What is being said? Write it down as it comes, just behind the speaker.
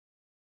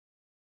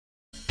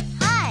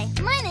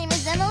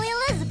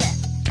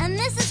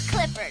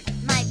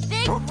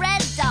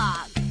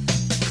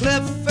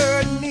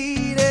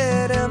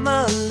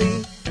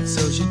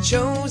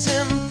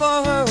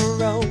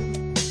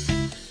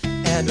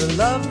The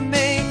love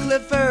made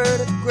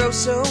Clifford grow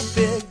so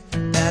big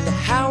that the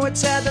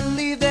Howards had to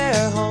leave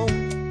their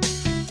home.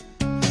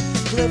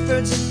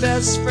 Clifford's the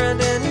best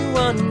friend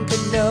anyone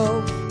could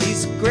know.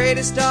 He's the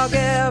greatest dog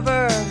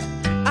ever,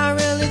 I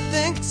really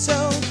think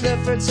so.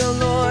 Clifford's so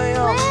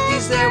loyal,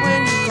 he's there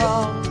when you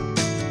call.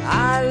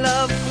 I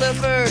love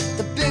Clifford,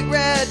 the big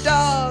red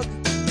dog.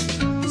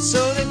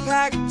 So they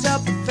packed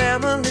up a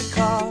family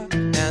car,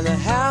 and the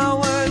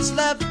Howards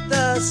left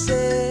the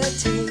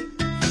city.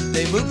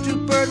 They moved to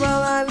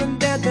Birdwell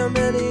Island and their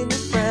many new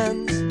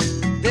friends,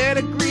 there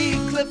to greet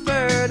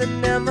Clifford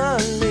and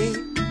Emily.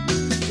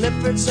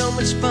 Clifford's so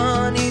much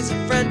fun, he's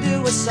a friend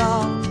to us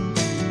all.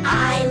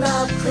 I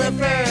love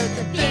Clifford,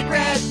 the big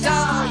red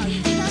dog.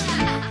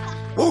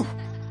 Woo!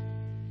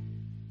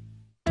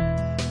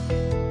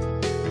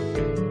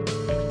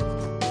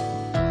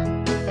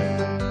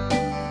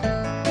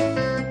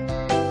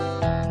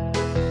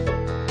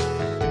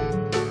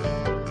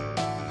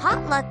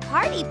 Potluck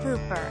party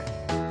pooper.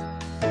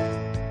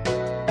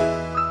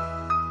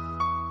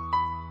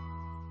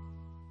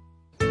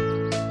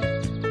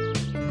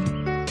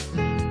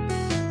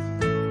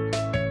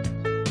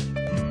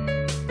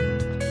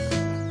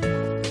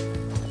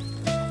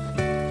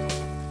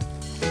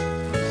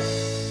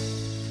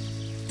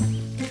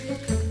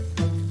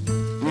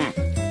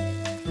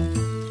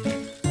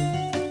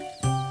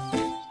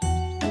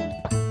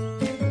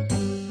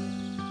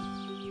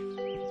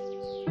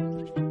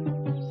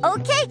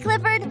 Okay,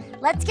 Clifford,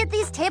 let's get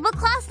these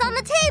tablecloths on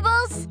the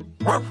tables.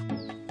 Whoa!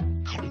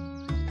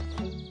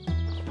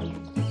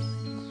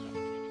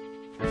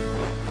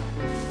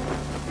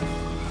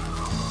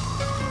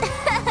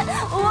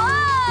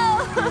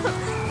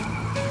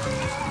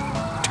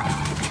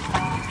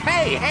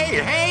 Hey,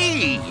 hey,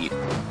 hey!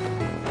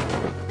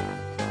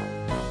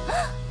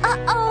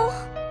 Uh-oh.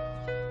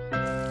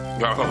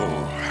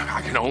 Oh,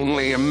 I can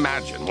only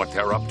imagine what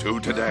they're up to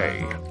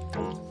today.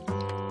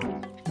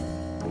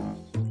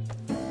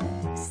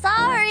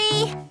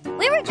 Sorry.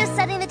 We were just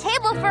setting the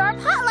table for our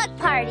potluck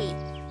party.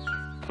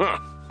 Huh.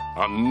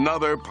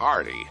 Another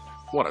party.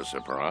 What a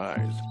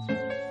surprise.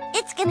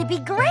 It's gonna be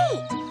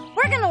great.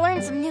 We're gonna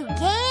learn some new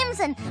games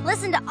and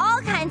listen to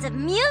all kinds of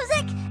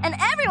music, and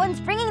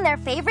everyone's bringing their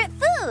favorite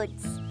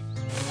foods.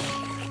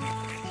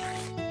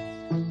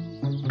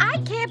 I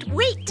can't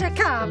wait to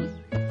come.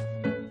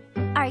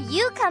 Are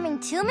you coming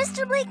too,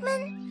 Mr.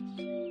 Blakeman?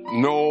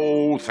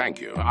 No, thank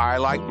you. I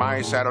like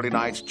my Saturday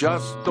nights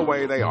just the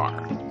way they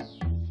are.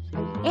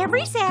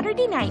 Every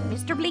Saturday night,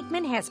 Mr.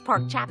 Bleakman has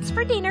pork chops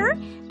for dinner,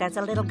 does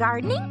a little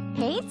gardening,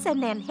 paints,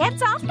 and then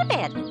heads off to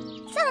bed.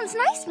 Sounds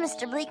nice,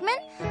 Mr. Bleakman.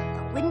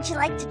 But wouldn't you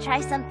like to try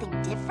something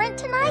different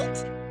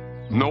tonight?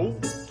 No,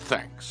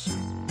 thanks.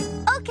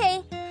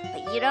 Okay,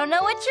 but you don't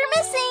know what you're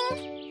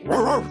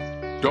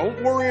missing.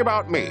 Don't worry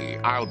about me.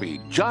 I'll be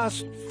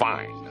just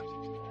fine.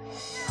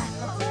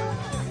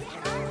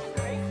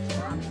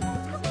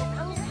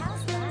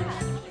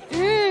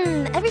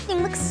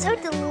 Everything looks so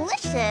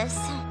delicious.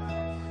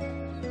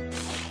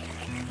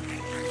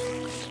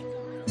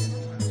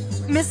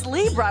 Miss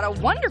Lee brought a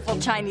wonderful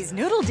Chinese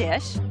noodle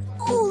dish.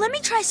 Oh, let me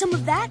try some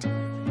of that.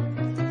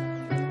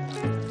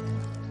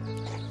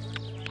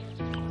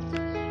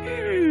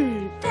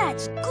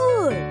 That's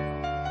good.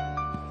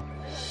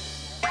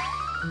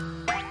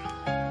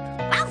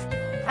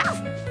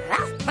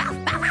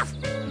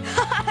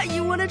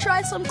 You want to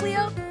try some,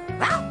 Cleo?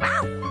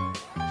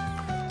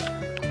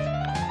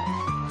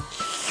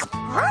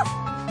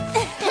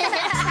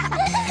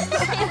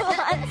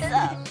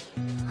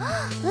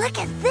 Look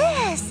at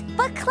this!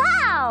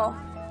 Baclao!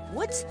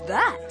 What's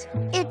that?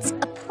 It's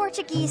a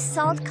Portuguese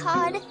salt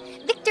cod.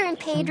 Victor and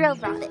Pedro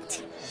brought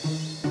it.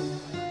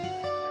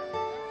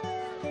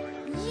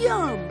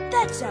 Yum!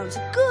 That sounds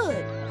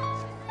good.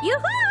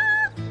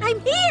 Yoo-hoo! I'm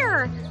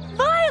here!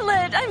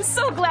 Violet, I'm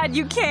so glad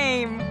you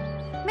came.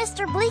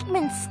 Mr.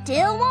 Bleakman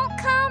still won't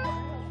come?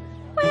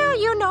 Well,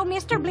 you know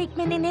Mr.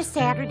 Bleakman in his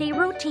Saturday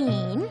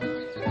routine.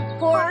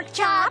 Pork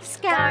chops,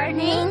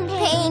 gardening,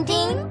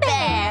 painting,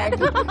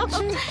 bed.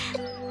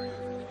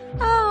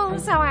 Oh,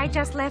 so I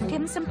just left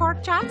him some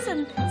pork chops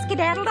and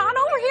skedaddled on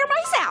over here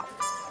myself.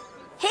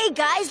 Hey,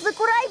 guys, look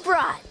what I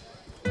brought.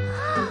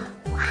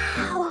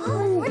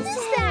 Wow, what is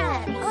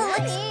that? Oh,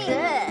 it looks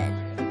good.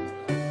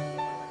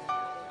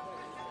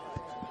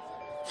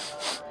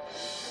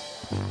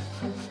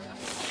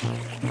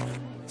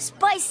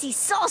 Spicy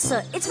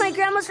salsa. It's my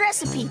grandma's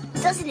recipe.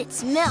 Doesn't it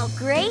smell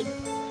great?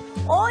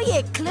 Oh,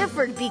 yeah,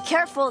 Clifford, be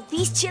careful.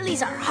 These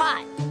chilies are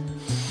hot.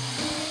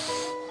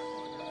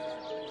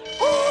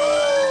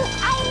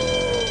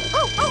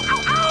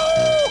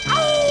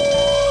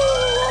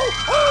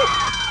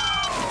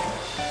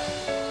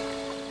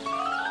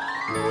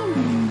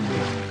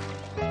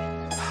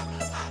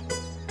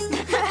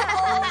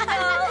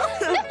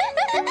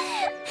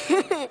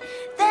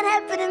 That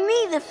happened to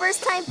me the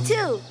first time,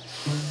 too.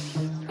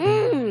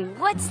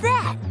 What's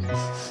that?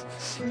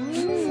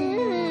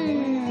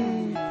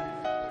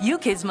 You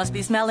kids must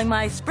be smelling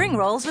my spring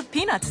rolls with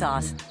peanut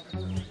sauce.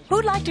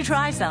 Who'd like to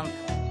try some?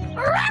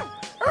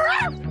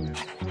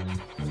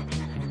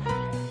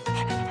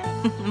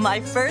 My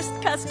first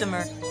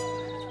customer.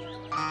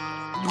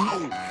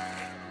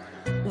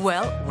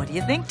 Well, what do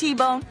you think,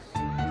 T-Bone?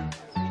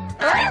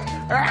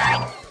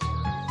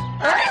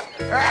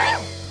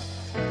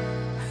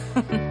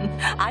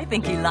 I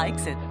think he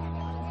likes it.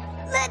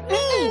 Let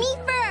me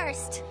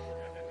first.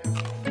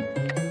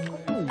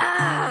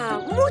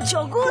 Ah,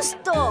 mucho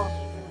gusto.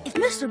 If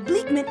Mr.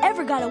 Bleakman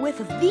ever got a whiff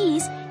of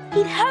these,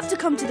 he'd have to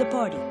come to the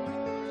party.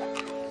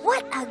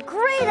 What a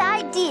great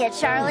idea,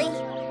 Charlie.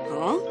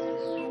 Huh?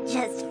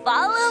 Just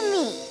follow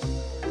me.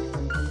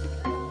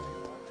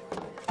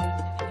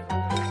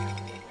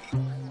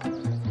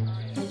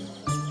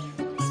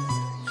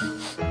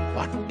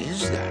 What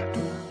is that?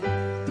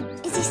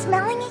 Is he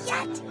smelling it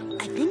yet?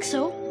 I think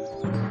so.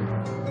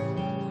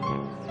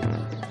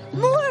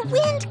 More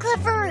wind,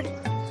 Clifford.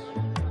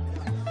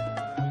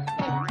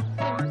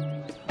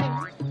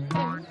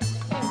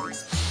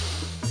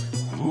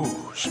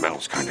 Ooh,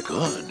 smells kind of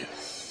good.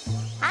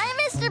 Hi,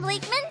 Mr.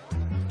 Bleakman.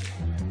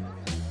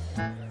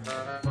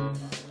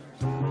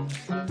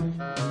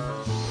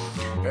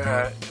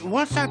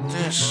 What's that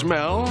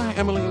smell,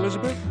 Emily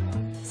Elizabeth?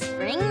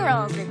 Spring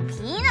rolls with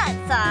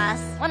peanut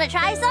sauce. Want to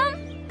try some?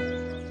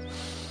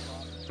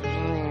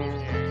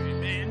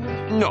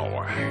 No,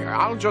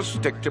 I'll just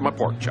stick to my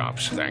pork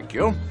chops, thank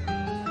you.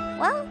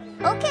 Well,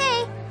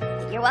 okay.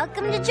 But you're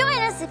welcome to join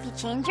us if you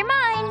change your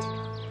mind.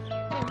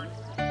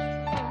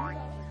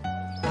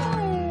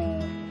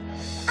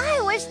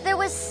 I wish there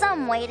was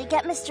some way to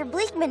get Mr.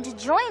 Bleakman to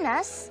join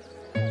us.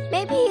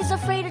 Maybe he's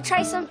afraid to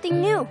try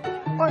something new.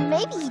 Or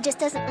maybe he just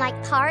doesn't like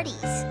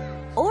parties.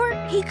 Or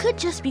he could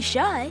just be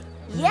shy.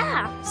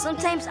 Yeah,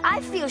 sometimes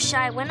I feel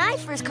shy when I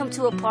first come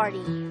to a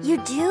party. You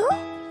do?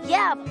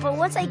 Yeah, but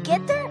once I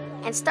get there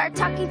and start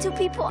talking to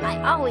people,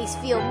 I always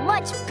feel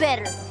much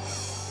better.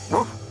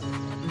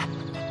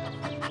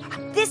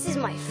 This is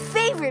my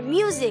favorite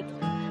music.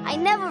 I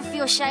never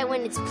feel shy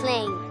when it's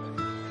playing.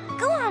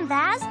 Go on,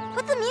 Vaz.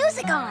 Put the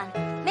music on.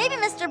 Maybe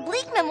Mr.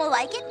 Bleakman will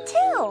like it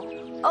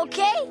too.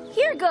 Okay,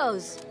 here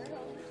goes.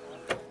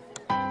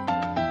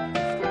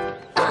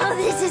 Oh,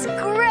 this is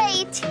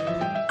great.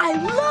 I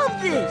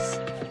love this.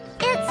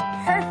 It's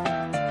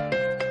perfect.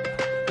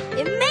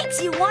 It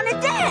makes you want to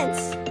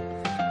dance.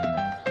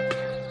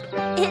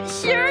 It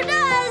sure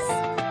does.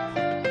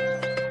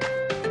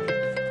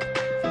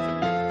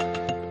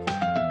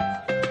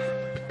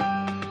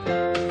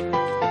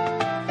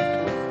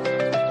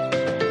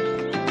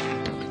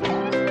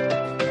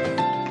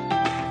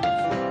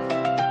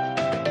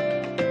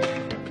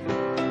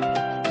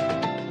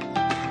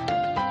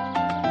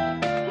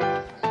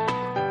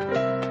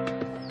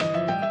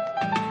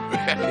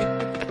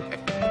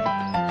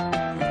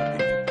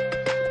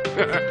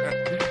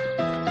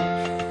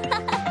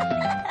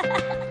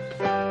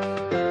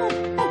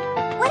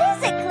 What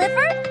is it,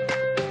 Clifford?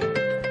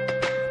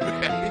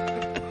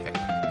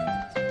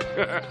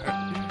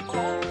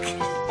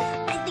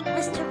 I think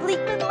Mr.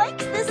 Bleakman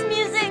likes this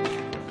music.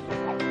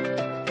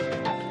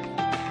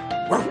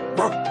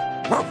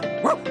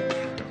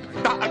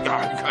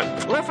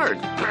 Clifford!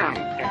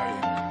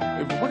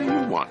 What do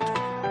you want?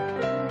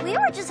 We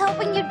were just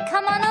hoping you'd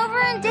come on over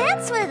and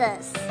dance with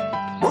us.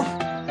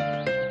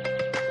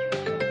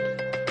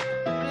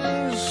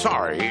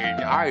 Sorry,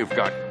 I've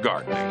got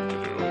gardening to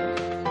do.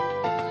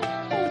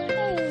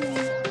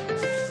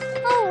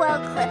 Oh, well,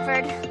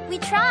 Clifford, we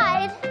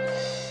tried.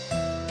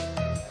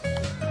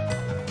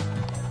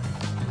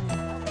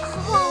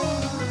 Oh,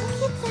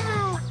 look at that.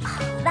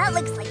 Oh, that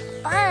looks like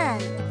fun.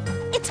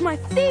 It's my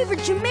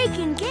favorite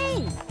Jamaican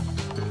game.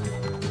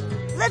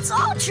 Let's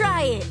all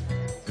try it.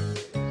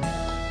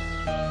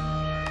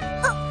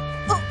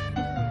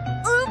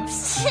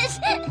 Oops.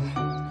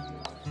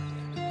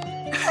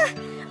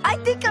 I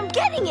think I'm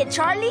getting it,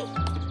 Charlie.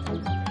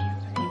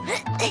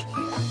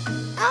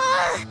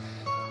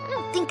 I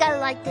don't think I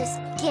like this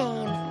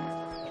game.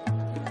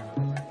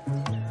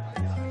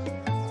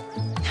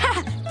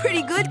 Ha!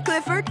 Pretty good,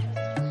 Clifford.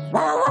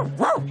 Go,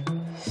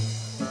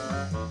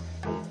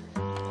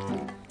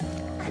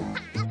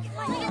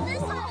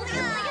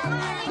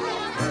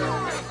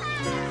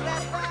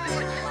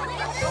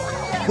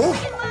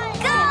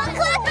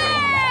 Clifford!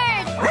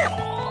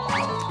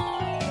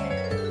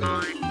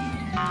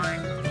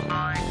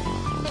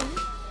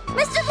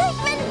 Mr.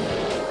 Bleakman,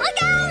 look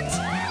out!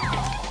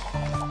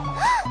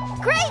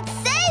 Great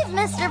save,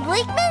 Mr.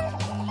 Bleakman!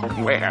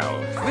 Well,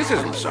 this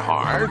isn't so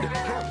hard.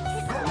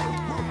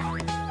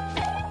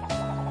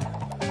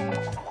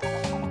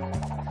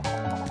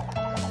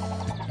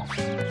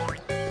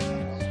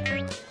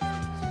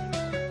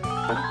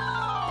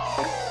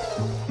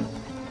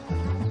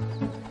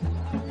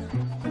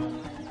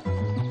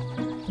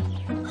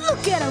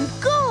 Look at him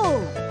go!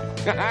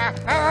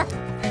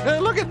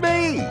 Look at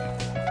me!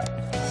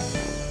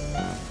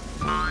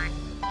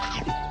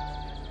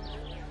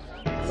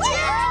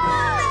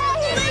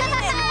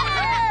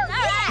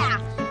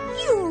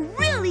 You're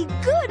really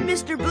good,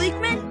 Mr.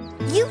 Bleakman.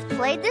 You've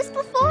played this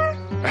before?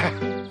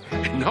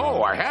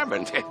 No, I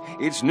haven't.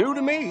 It's new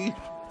to me.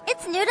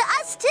 It's new to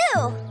us,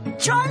 too.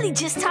 Charlie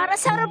just taught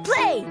us how to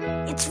play.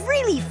 It's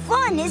really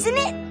fun, isn't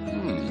it?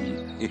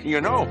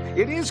 You know,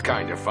 it is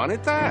kind of fun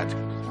at that.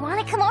 You want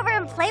to come over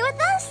and play with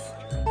us?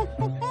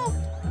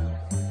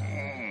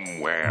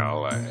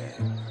 Well,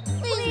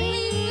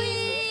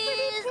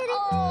 Please.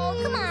 Oh,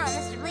 come on,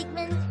 Mr.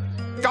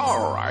 Bleakman.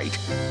 all right.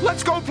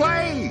 Let's go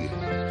play.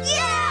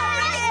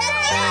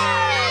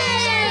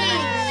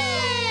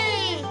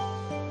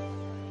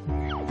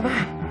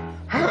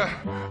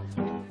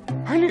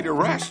 I need a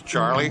rest,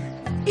 Charlie.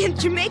 In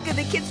Jamaica,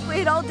 the kids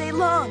played all day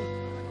long.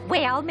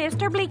 Well,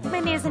 Mr.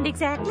 Bleakman isn't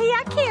exactly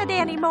a kid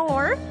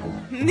anymore.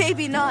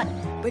 Maybe not,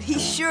 but he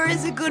sure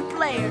is a good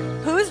player.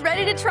 Who's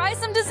ready to try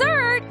some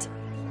dessert?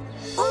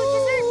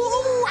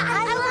 Oh,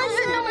 I want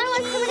to know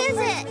what is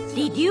it?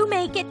 Did you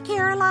make it,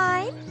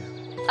 Caroline?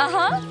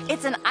 Uh-huh.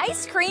 It's an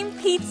ice cream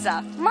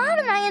pizza. Mom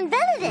and I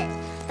invented it.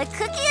 The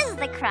cookie is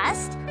the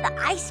crust, the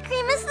ice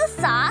cream is the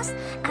sauce,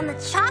 and the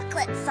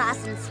chocolate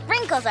sauce and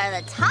sprinkles are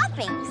the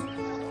toppings.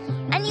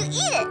 And you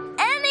eat it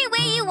any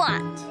way you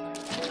want.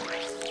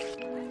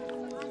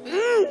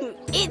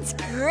 It's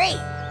great.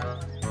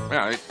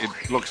 Well,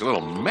 it looks a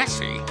little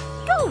messy.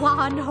 Go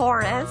on,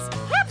 Horace.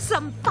 Have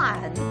some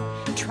fun.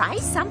 Try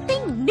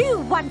something new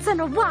once in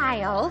a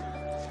while.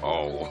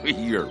 Oh,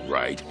 you're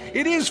right.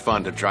 It is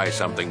fun to try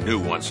something new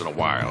once in a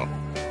while.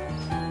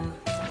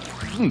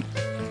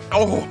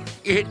 Oh,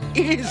 it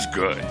is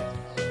good.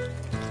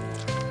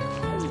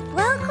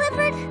 Well,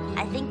 Clifford,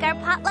 I think our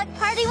potluck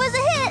party was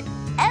a hit.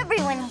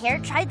 Everyone here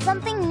tried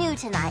something new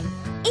tonight.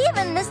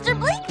 Even Mr.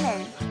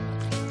 Bleakman.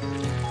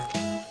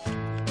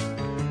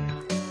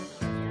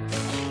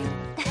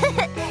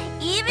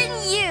 Even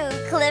you,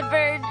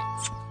 Clifford.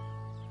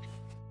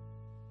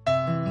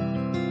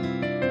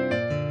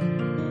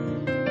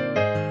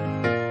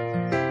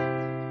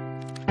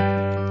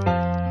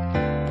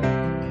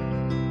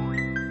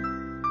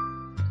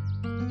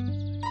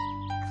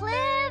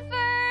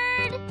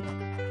 Clifford!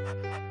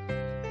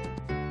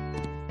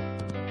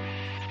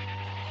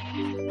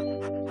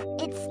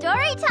 It's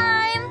story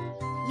time.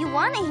 You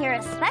want to hear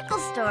a Speckle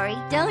story,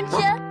 don't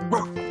you?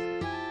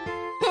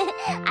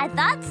 I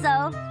thought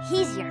so.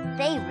 He's your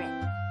favorite.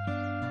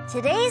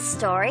 Today's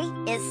story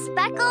is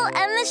Speckle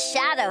and the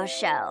Shadow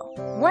Show.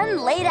 One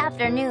late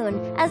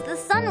afternoon, as the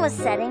sun was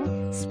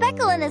setting,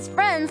 Speckle and his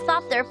friends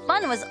thought their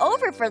fun was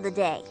over for the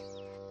day.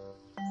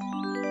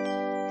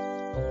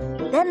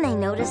 Then they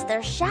noticed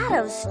their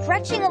shadows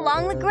stretching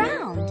along the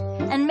ground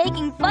and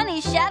making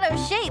funny shadow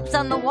shapes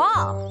on the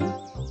wall.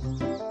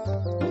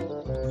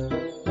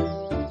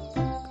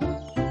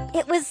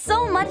 It was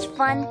so much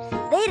fun,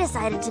 they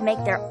decided to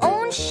make their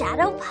own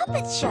shadow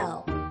puppet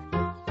show.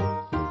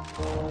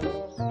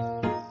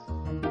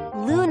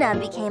 Luna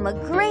became a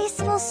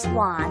graceful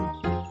swan.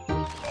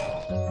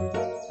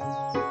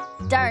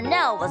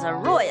 Darnell was a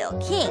royal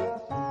king.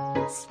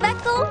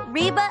 Speckle,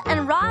 Reba,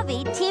 and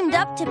Ravi teamed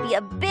up to be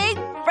a big,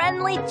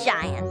 friendly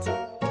giant.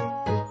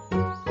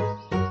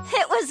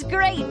 It was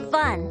great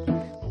fun.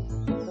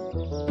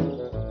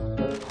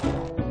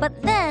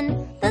 But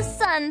then the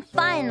sun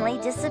finally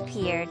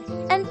disappeared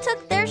and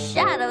took their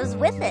shadows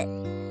with it.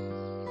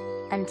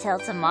 Until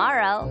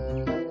tomorrow.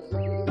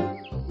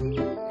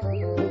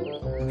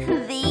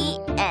 The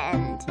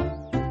end.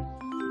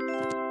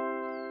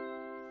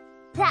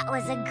 That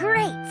was a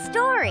great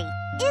story.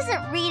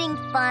 Isn't reading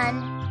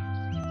fun?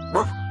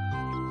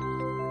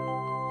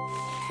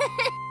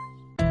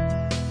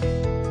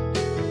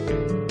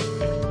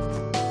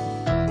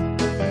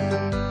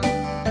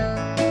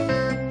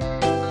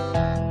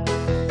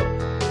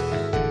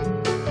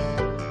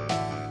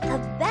 The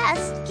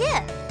best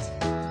gift.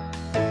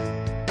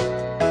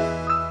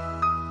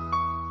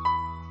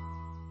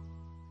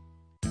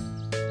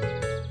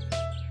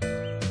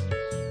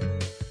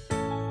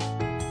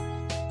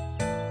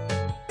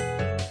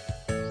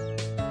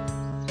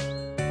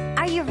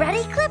 Are you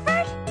ready,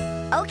 Clifford?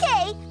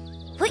 Okay.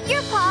 Put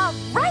your paw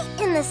right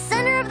in the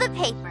center of the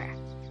paper.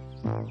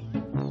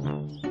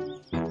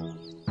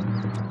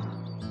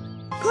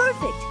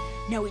 Perfect.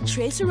 Now we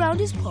trace around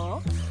his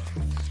paw.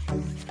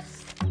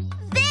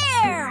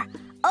 There!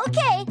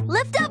 Okay,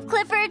 lift up,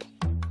 Clifford.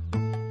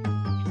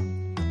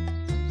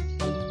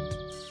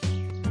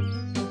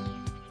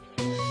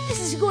 This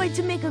is going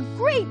to make a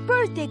great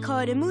birthday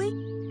card, Emily.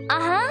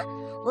 Uh-huh.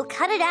 We'll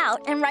cut it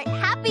out and write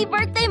Happy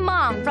Birthday,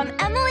 Mom from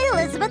Emily,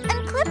 Elizabeth,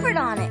 and Clifford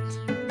on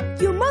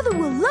it. Your mother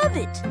will love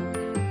it.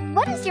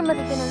 What is your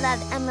mother gonna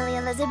love, Emily,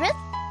 Elizabeth?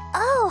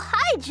 Oh,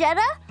 hi,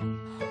 Jetta.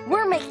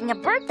 We're making a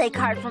birthday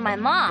card for my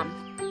mom,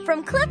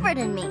 from Clifford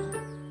and me.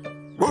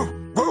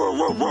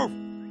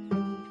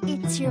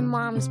 It's your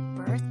mom's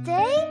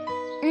birthday?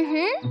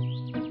 Mm-hmm.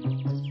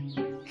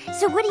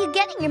 So what are you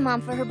getting your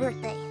mom for her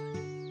birthday?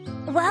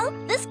 Well,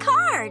 this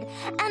card.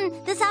 And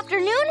this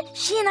afternoon,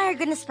 she and I are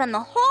going to spend the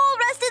whole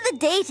rest of the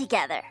day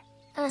together.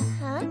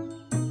 Uh-huh.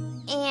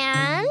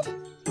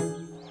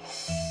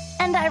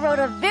 And I wrote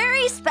a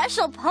very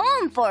special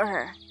poem for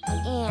her.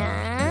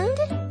 And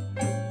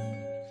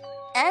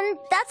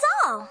that's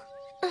all.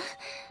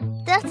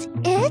 That's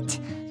it?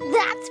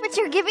 That's what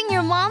you're giving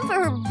your mom for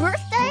her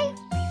birthday?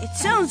 It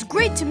sounds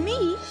great to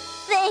me.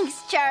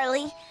 Thanks,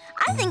 Charlie.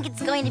 I think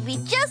it's going to be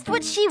just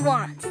what she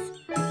wants.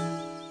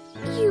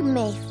 You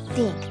may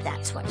think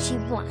that's what she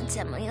wants,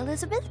 Emily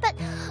Elizabeth, but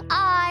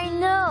I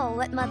know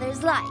what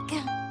mothers like.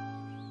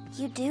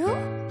 You do?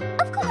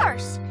 Of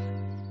course.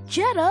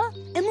 Jetta,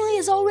 Emily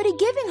is already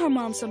giving her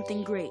mom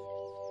something great.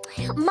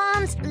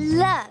 Moms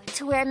love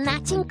to wear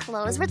matching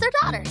clothes with their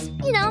daughters.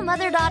 You know,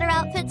 mother-daughter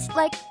outfits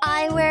like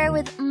I wear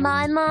with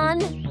my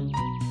mom.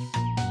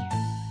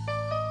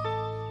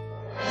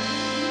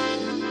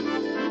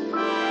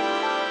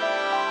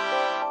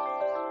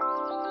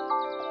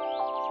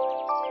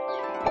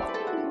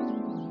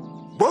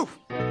 Whoa!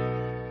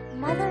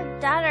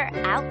 Mother-daughter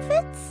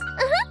outfits?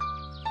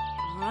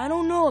 I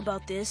don't know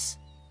about this.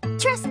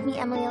 Trust me,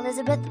 Emily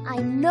Elizabeth, I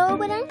know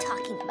what I'm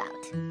talking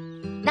about.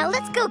 Now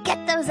let's go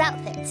get those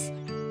outfits.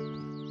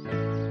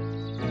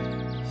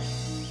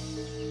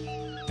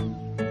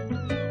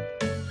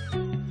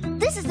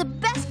 This is the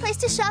best place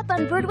to shop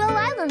on Birdwell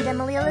Island,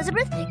 Emily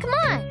Elizabeth. Come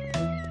on.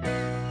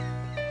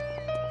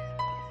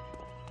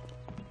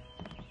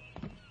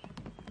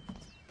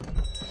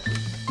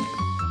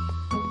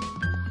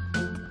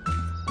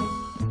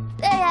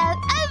 They have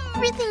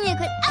everything you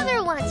could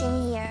ever want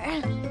in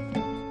here.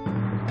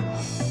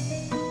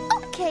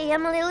 Okay,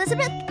 Emily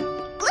Elizabeth,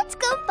 let's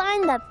go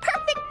find the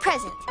perfect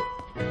present.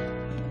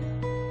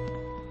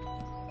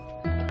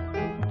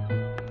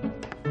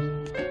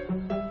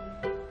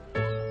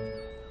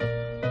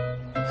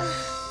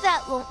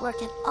 That won't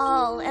work at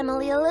all,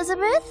 Emily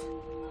Elizabeth.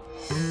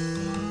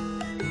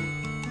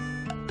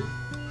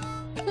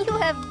 You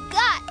have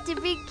got to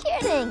be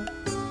kidding.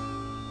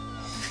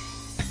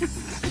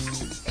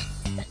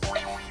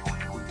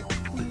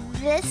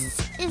 This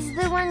is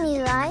the one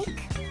you like?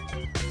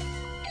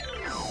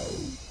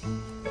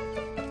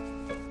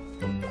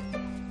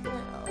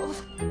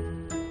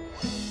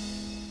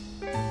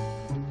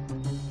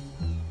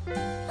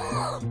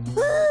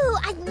 Ooh,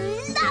 I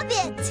love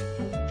it!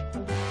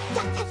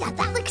 Yeah,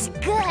 that looks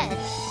good.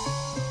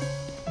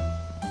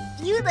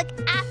 You look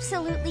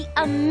absolutely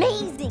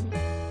amazing.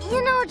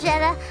 You know,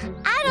 Jetta,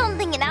 I don't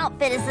think an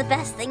outfit is the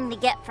best thing to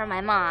get for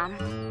my mom.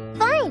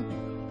 Fine.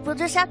 We'll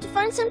just have to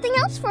find something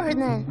else for her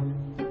then.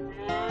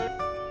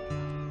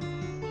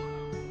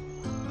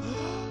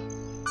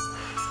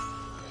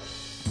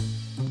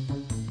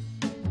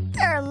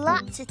 There are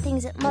lots of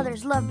things that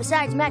mothers love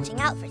besides matching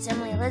outfits,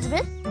 Emily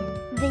Elizabeth.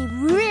 They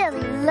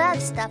really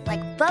love stuff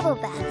like bubble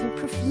bath and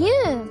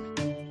perfume.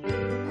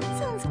 That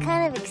sounds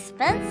kind of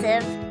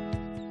expensive.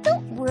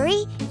 Don't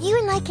worry, you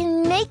and I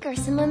can make her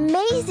some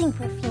amazing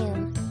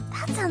perfume.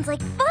 That sounds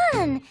like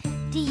fun.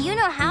 Do you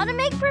know how to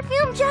make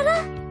perfume,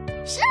 Jetta?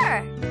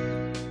 Sure.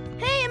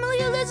 Hey, Emily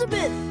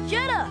Elizabeth!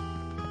 Jetta!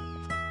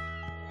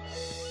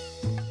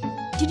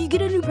 Did you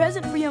get a new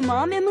present for your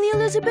mom, Emily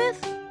Elizabeth?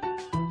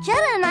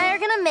 Jetta and I are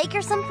gonna make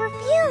her some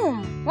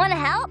perfume. Wanna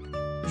help?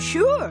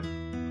 Sure.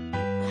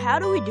 How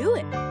do we do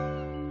it?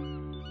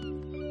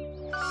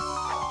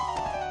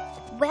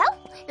 Well,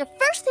 the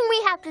first thing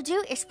we have to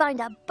do is find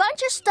a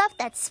bunch of stuff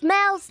that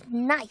smells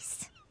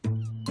nice.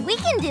 We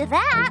can do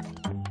that.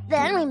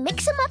 Then we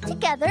mix them up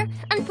together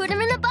and put them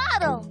in a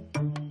bottle.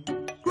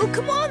 Well,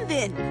 come on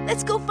then.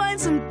 Let's go find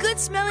some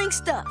good-smelling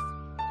stuff.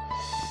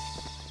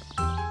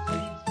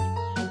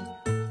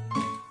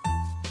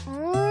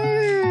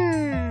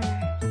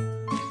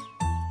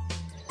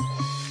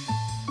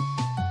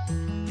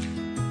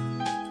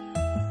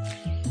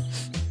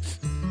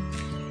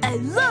 I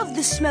love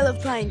the smell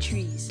of pine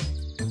trees.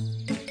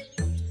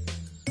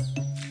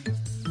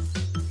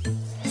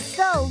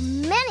 So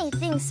many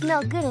things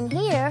smell good in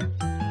here.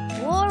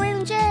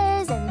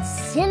 Oranges and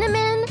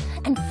cinnamon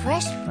and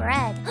fresh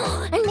bread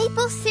and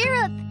maple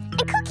syrup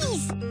and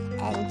cookies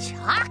and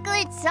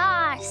chocolate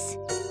sauce.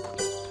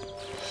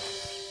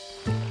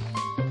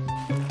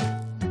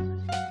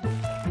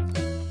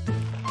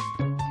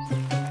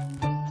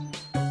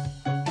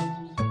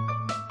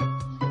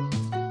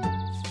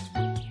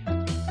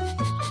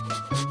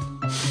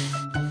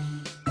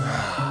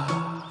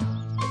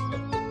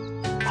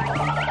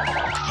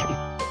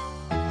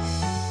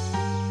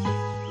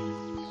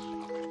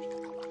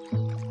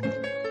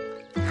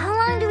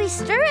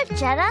 Stir it,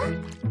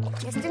 Jetta.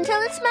 Just until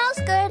it smells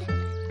good.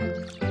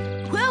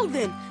 Well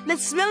then,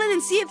 let's smell it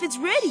and see if it's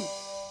ready.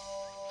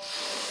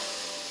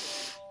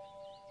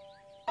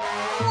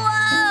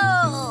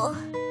 Whoa!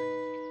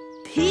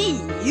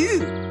 P.U.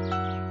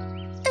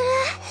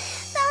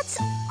 That's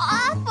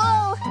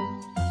awful.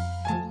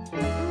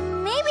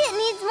 Maybe it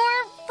needs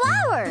more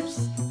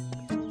flowers.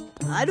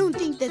 I don't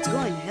think that's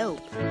going to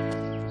help.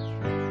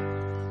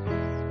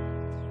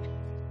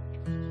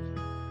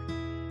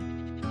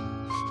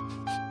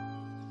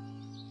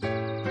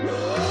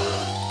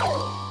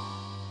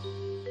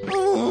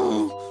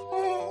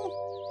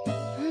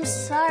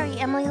 Sorry,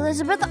 Emily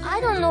Elizabeth. I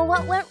don't know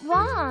what went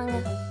wrong.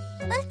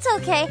 That's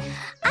okay.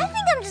 I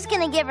think I'm just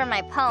gonna give her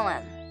my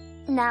poem.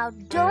 Now,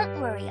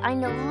 don't worry. I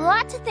know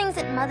lots of things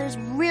that mothers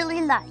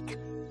really like.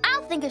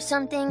 I'll think of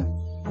something.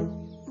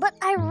 But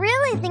I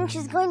really think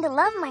she's going to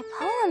love my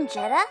poem,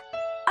 Jetta.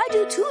 I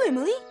do too,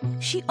 Emily.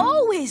 She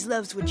always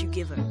loves what you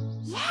give her.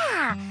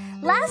 Yeah.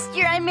 Last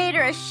year I made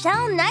her a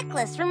shell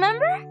necklace,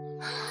 remember?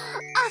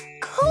 Of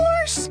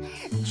course!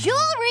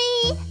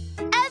 Jewelry!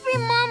 Every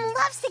mom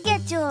loves to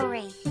get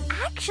jewelry.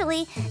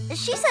 Actually,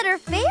 she said her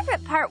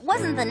favorite part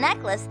wasn't the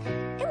necklace.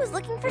 It was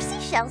looking for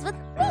seashells with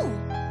me.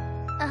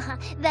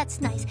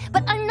 That's nice.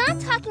 But I'm not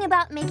talking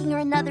about making her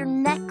another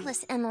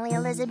necklace, Emily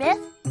Elizabeth.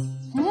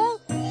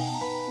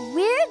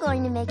 We're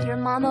going to make your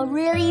mom a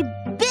really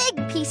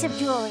big piece of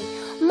jewelry.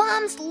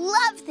 Moms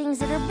love things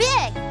that are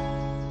big.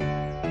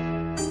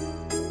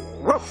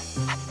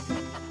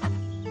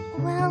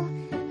 Well,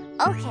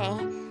 okay.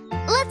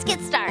 Let's get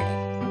started.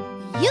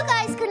 You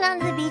guys go down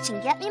to the beach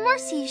and get me more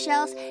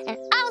seashells, and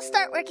I'll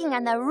start working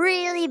on the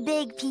really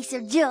big piece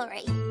of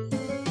jewelry.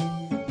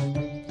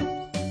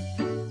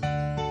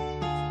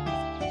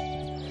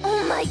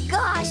 Oh my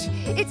gosh!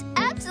 It's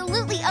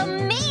absolutely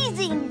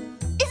amazing!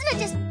 Isn't it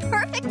just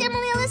perfect,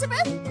 Emily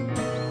Elizabeth?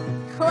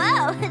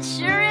 Well, it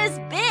sure is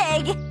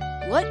big.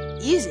 What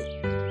is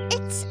it?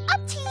 It's a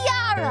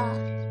tiara.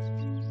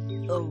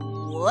 A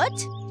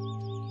what?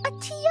 A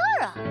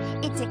tiara.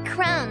 It's a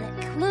crown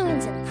that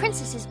queens and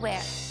princesses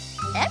wear.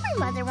 Every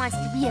mother wants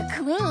to be a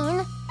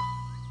queen.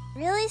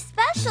 Really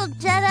special,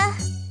 Jetta.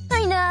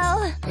 I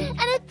know. And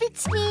it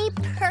fits me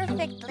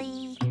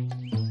perfectly.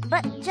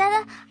 But,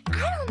 Jetta,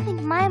 I don't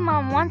think my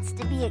mom wants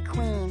to be a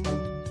queen.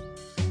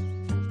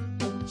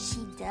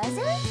 She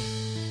doesn't?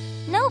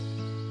 Nope.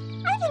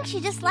 I think she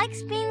just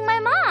likes being my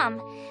mom.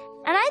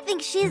 And I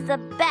think she's the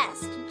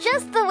best,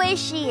 just the way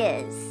she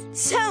is.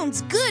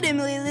 Sounds good,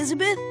 Emily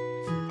Elizabeth.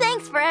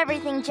 Thanks for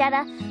everything,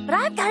 Jetta. But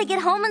I've got to get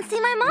home and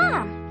see my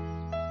mom.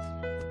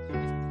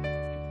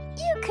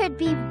 You could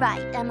be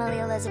right, Emily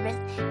Elizabeth.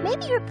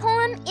 Maybe your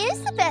poem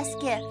is the best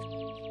gift.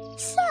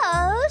 So,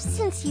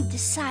 since you've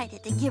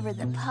decided to give her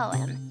the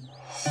poem,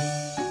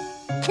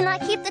 can I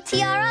keep the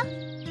tiara?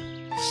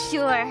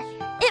 Sure.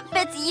 It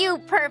fits you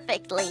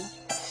perfectly.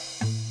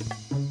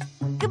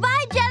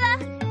 Goodbye, Jetta.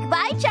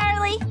 Goodbye,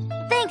 Charlie.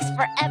 Thanks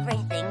for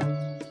everything.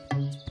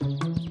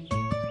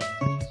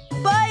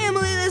 Bye,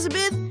 Emily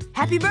Elizabeth.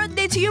 Happy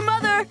birthday to your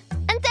mother.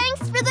 And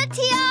thanks for the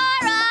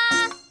tiara.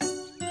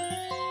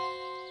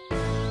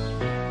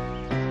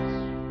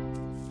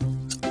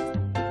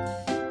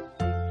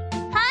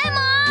 Hi,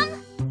 Mom.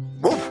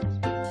 Woof.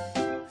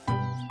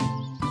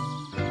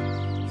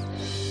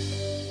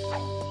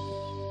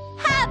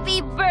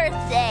 Happy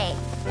birthday.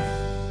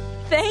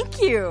 Thank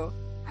you.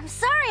 I'm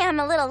sorry I'm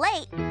a little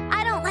late.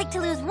 I don't like to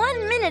lose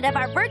 1 minute of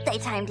our birthday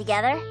time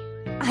together.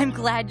 I'm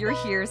glad you're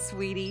here,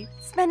 sweetie.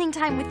 Spending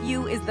time with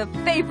you is the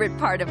favorite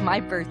part of my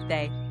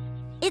birthday.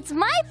 It's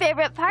my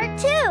favorite part,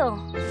 too.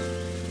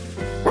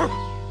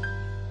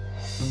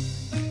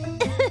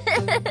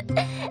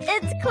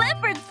 It's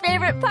Clifford's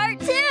favorite part,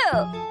 too.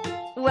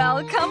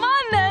 Well, come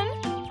on then.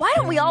 Why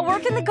don't we all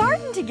work in the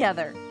garden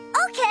together?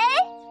 Okay.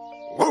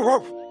 Woof,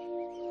 woof.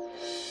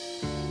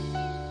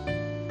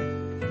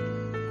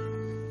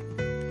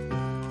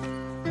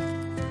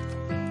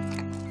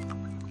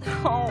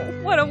 Oh,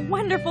 what a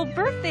wonderful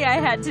birthday I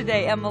had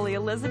today, Emily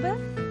Elizabeth.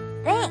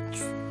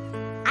 Thanks.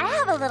 I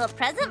have a little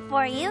present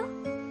for you.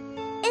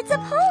 It's a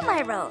poem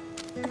I wrote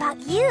about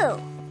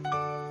you.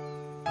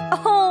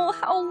 Oh,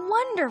 how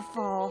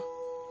wonderful.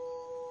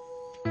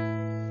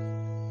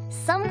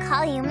 Some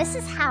call you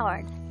Mrs.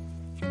 Howard,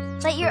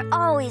 but you're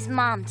always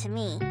Mom to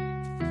me.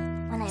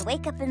 When I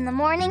wake up in the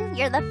morning,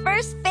 you're the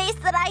first face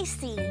that I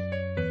see.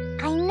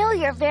 I know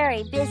you're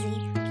very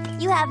busy.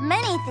 You have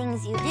many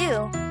things you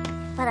do,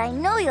 but I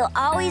know you'll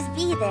always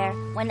be there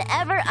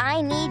whenever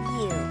I need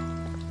you.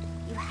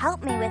 You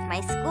help me with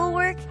my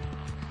schoolwork.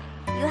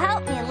 You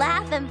help me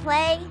laugh and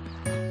play.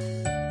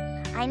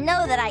 I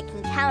know that I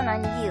can count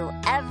on you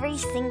every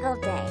single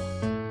day.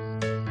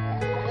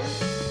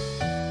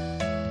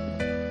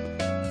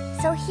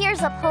 So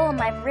here's a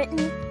poem I've written.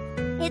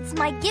 It's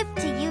my gift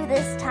to you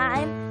this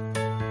time.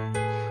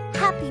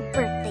 Happy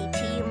birthday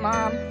to you,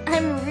 Mom.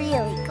 I'm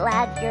really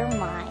glad you're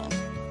mine.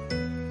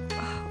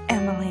 Oh,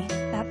 Emily,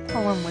 that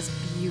poem was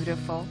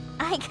beautiful.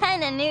 I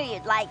kind of knew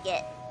you'd like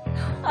it.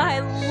 I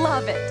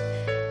love it.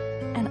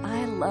 And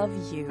I love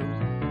you.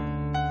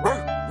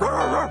 Ruff,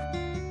 ruff, ruff.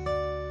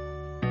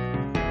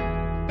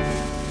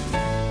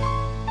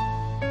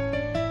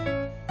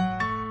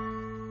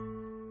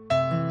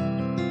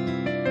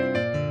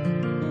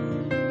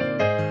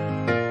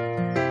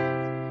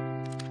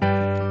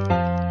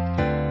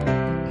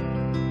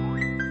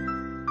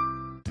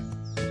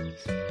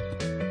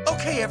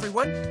 Okay,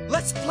 everyone,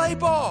 let's play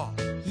ball.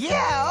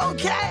 Yeah,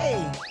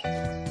 okay.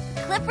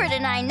 Clifford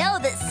and I know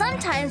that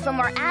sometimes when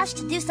we're asked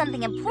to do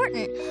something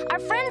important, our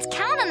friends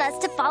count on us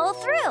to follow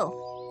through.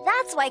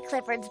 That's why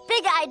Clifford's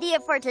big idea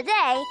for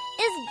today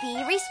is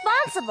be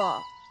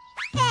responsible.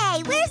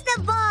 Hey, where's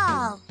the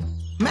ball?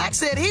 Max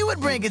said he would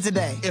bring it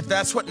today. If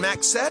that's what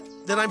Mac said,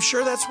 then I'm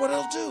sure that's what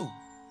he'll do.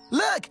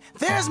 Look,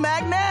 there's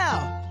Mac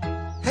now.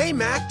 Hey,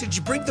 Mac, did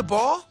you bring the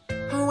ball?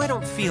 Oh, I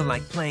don't feel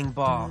like playing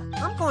ball.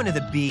 I'm going to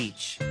the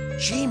beach.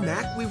 Gee,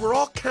 Mac, we were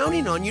all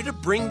counting on you to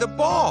bring the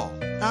ball.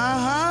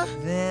 Uh-huh.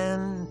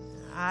 Then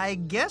I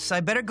guess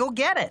I better go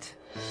get it.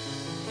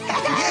 All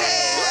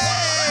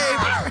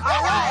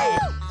right.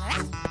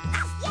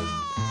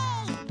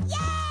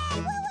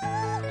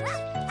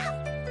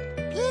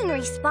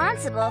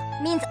 responsible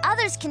means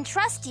others can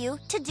trust you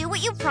to do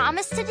what you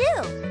promised to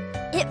do.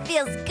 It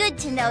feels good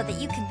to know that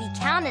you can be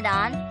counted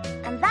on,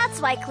 and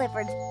that's why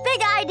Clifford's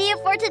big idea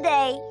for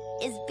today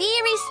is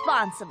be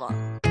responsible.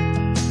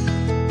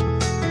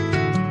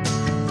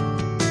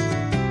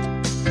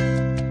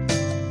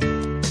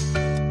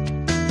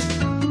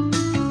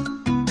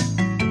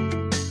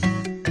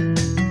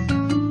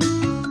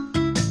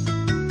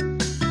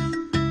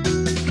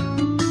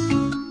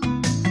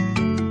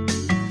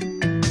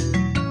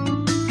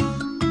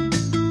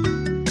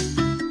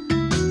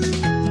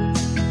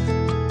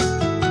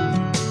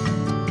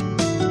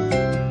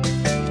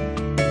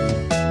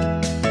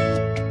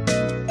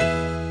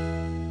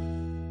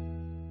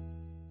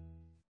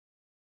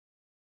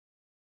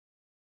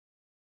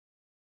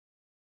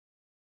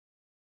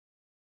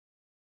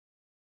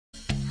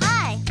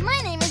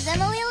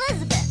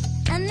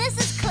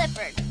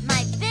 Clifford,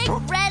 my big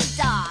red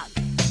dog.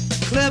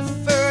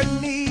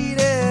 Clifford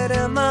needed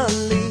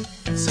Emily,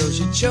 so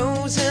she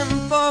chose him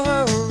for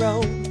her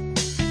own.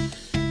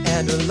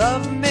 And her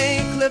love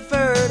made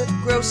Clifford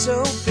grow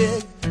so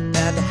big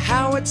that the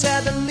Howards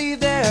had to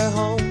leave their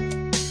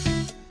home.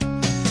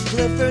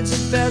 Clifford's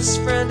the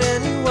best friend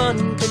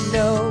anyone could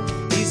know.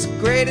 He's the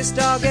greatest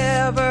dog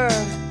ever,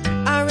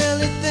 I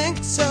really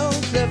think so.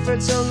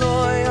 Clifford's so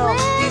loyal,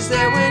 he's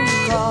there when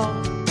you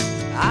call.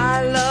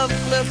 I love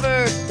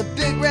Clifford, the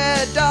big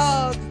red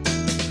dog.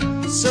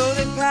 So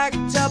they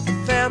packed up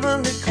a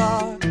family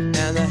car,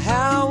 and the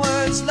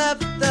Howards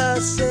left the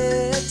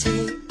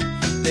city.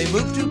 They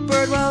moved to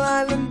Birdwell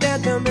Island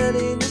and there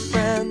many new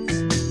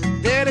friends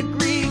there to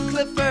greet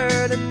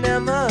Clifford and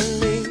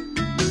Emily.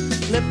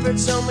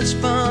 Clifford's so much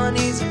fun,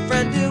 he's a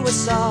friend to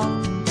us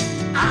all.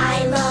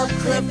 I love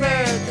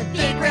Clifford, the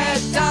big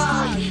red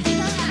dog.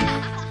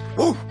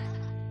 Woo!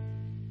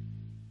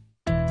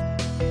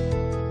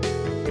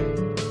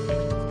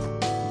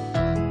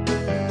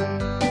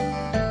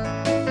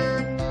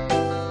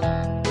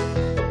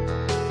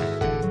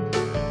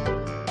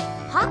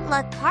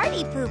 Potluck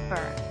party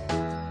pooper.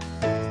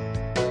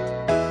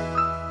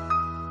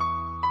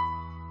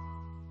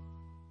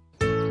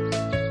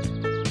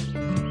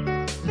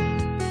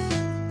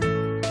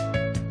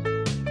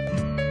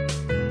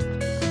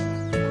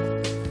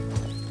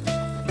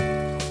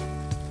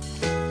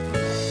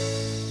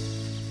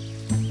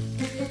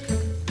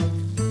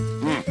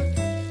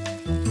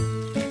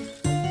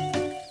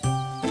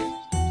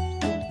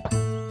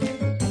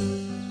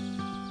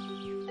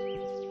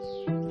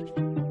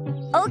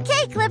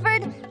 Okay,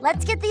 Clifford,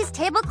 let's get these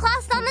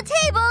tablecloths on the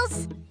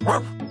tables.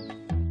 Whoa!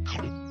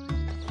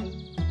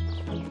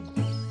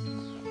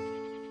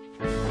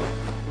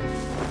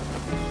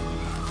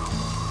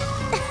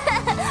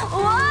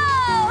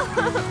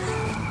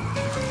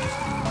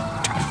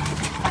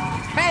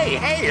 Hey,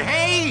 hey,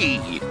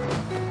 hey!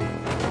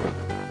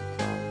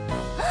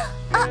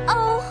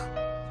 Uh-oh.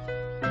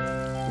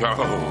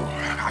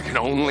 Oh, I can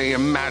only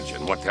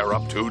imagine what they're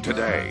up to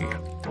today.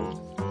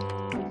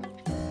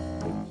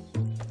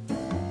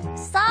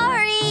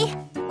 Sorry.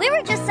 We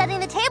were just setting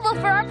the table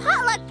for our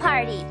potluck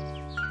party.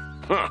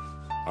 Huh.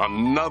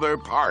 Another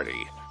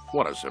party.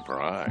 What a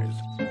surprise.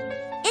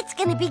 It's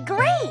gonna be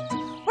great.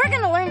 We're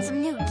gonna learn some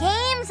new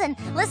games and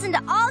listen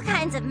to all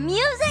kinds of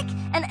music,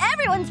 and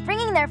everyone's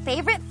bringing their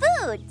favorite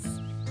foods.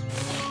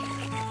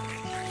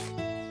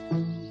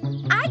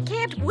 I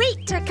can't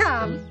wait to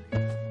come.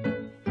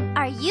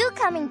 Are you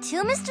coming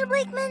too, Mr.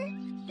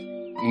 Blakeman?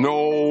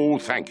 No,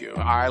 thank you.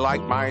 I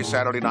like my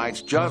Saturday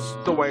nights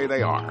just the way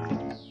they are.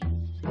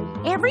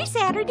 Every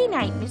Saturday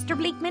night, Mr.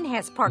 Bleakman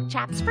has pork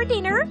chops for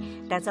dinner,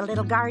 does a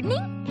little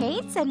gardening,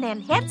 paints, and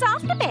then heads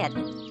off to bed.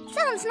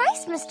 Sounds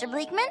nice, Mr.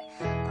 Bleakman.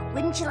 But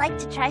wouldn't you like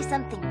to try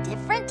something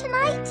different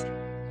tonight?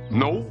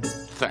 No,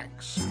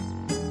 thanks.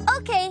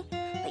 Okay,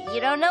 but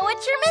you don't know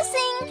what you're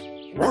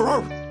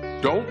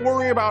missing. Don't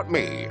worry about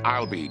me.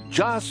 I'll be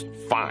just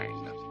fine.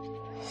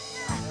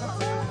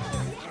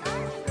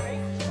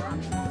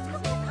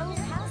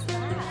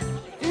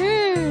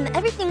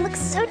 Everything looks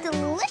so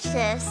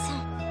delicious.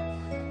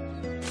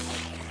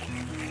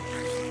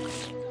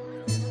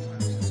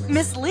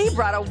 Miss Lee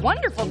brought a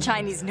wonderful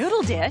Chinese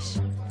noodle dish.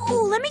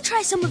 Oh, let me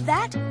try some of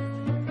that.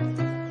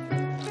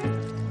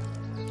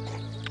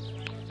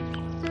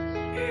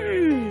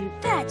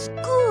 That's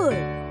good.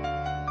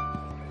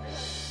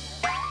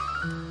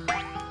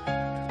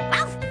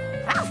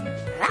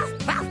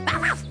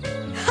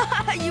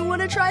 You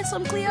want to try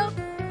some, Cleo?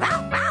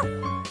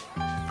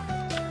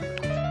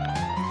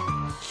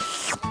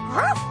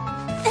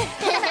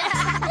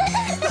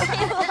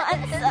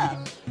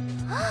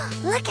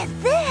 Look at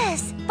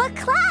this!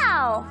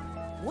 Baclao!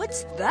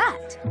 What's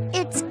that?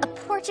 It's a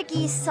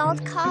Portuguese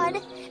salt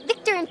cod.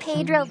 Victor and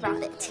Pedro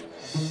brought it.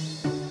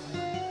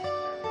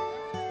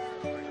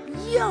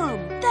 Yum!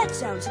 That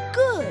sounds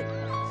good.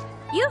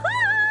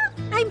 Yoo-hoo!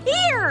 I'm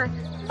here!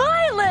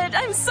 Violet,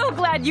 I'm so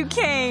glad you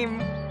came.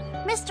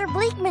 Mr.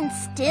 Bleakman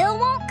still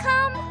won't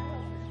come?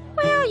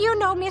 Well, you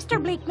know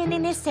Mr. Bleakman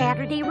in his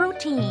Saturday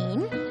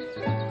routine.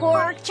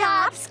 Pork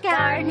chops,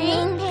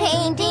 gardening,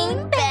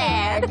 painting,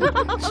 bed.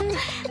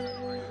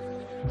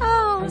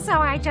 Oh, so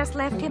I just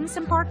left him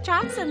some pork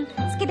chops and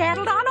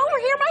skedaddled on over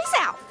here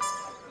myself.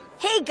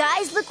 Hey,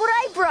 guys, look what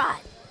I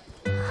brought.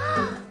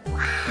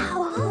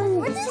 Wow,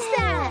 what is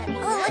that?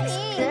 Oh, looks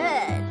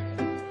good.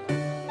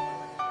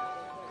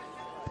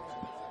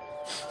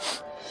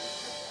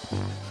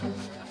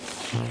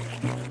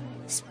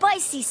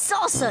 Spicy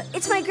salsa.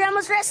 It's my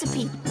grandma's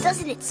recipe.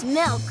 Doesn't it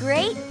smell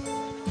great?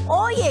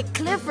 Oh, yeah,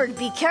 Clifford,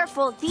 be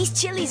careful. These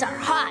chilies are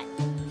hot.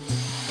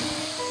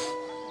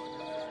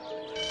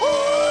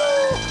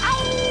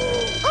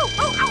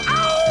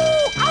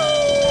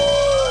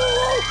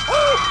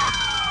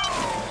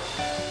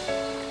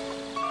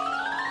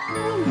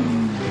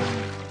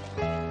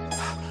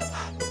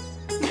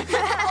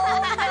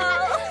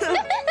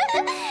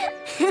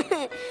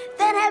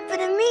 That happened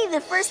to me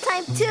the first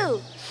time,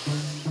 too.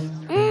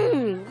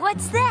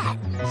 What's that?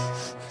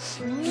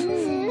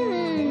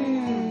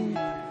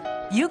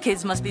 You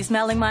kids must be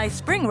smelling my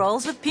spring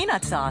rolls with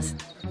peanut sauce.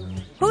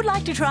 Who'd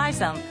like to try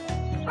some?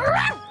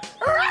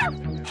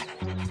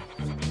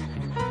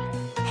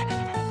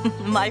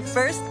 My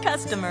first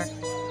customer.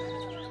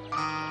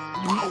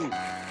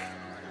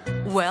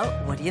 Well,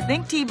 what do you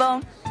think,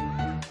 T-Bone?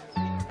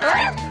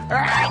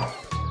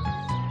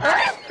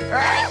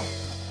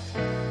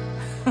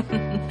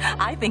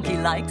 I think he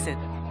likes it.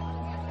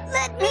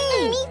 Let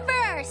me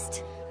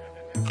first.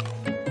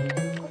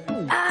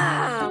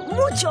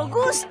 Mucho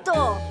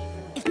gusto.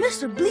 If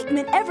Mr.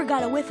 Bleakman ever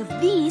got a whiff of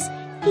these,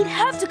 he'd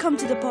have to come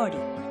to the party.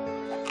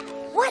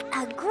 What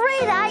a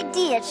great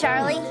idea,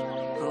 Charlie.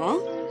 Huh?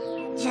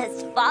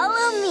 Just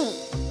follow me.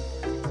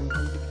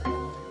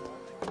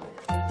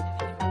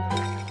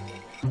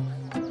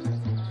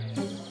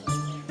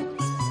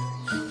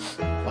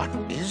 What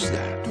is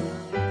that?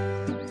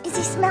 Is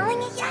he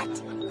smelling it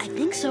yet? I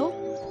think so.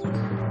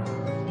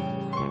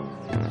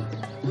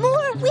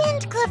 More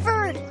wind,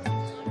 Clifford.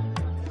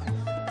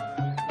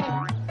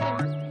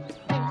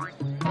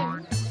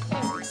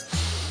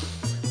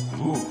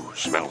 Ooh,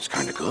 smells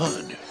kind of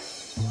good.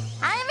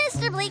 Hi,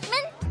 Mr.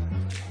 Bleakman.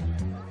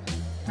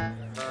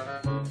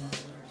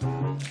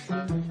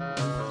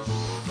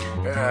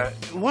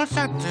 What's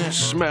that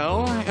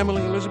smell,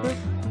 Emily Elizabeth?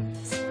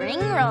 Spring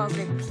rolls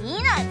with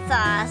peanut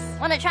sauce.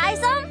 Want to try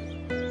some?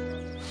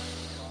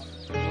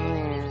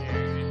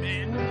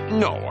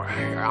 No,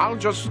 I'll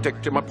just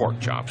stick to my pork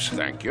chops,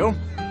 thank you.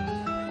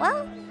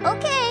 Well,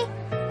 okay.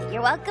 But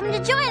you're welcome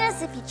to join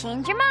us if you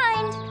change your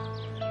mind.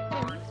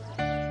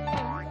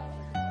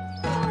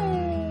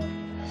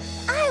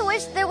 I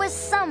wish there was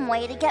some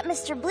way to get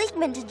Mr.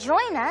 Bleakman to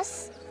join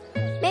us.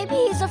 Maybe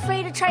he's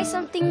afraid to try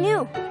something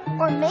new.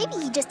 Or maybe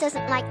he just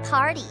doesn't like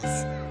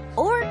parties.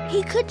 Or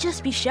he could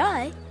just be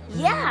shy.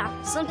 Yeah,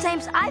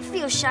 sometimes I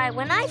feel shy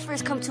when I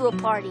first come to a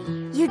party.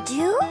 You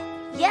do?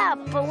 Yeah,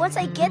 but once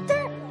I get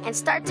there and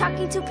start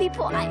talking to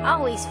people, I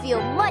always feel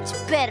much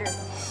better.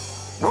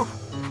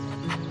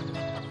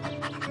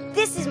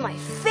 This is my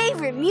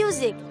favorite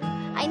music.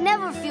 I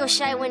never feel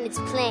shy when it's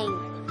playing.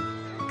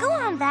 Go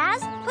on,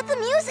 Vaz. Put the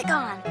music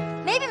on.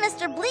 Maybe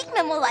Mr.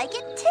 Bleakman will like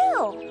it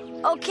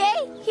too.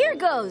 Okay, here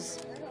goes.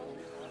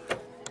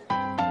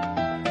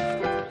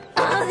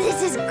 Oh,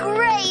 this is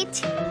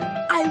great.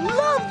 I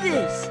love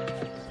this.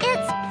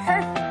 It's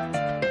perfect.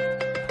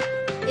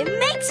 It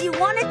makes you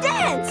want to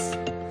dance.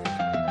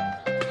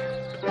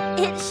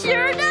 It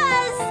sure does.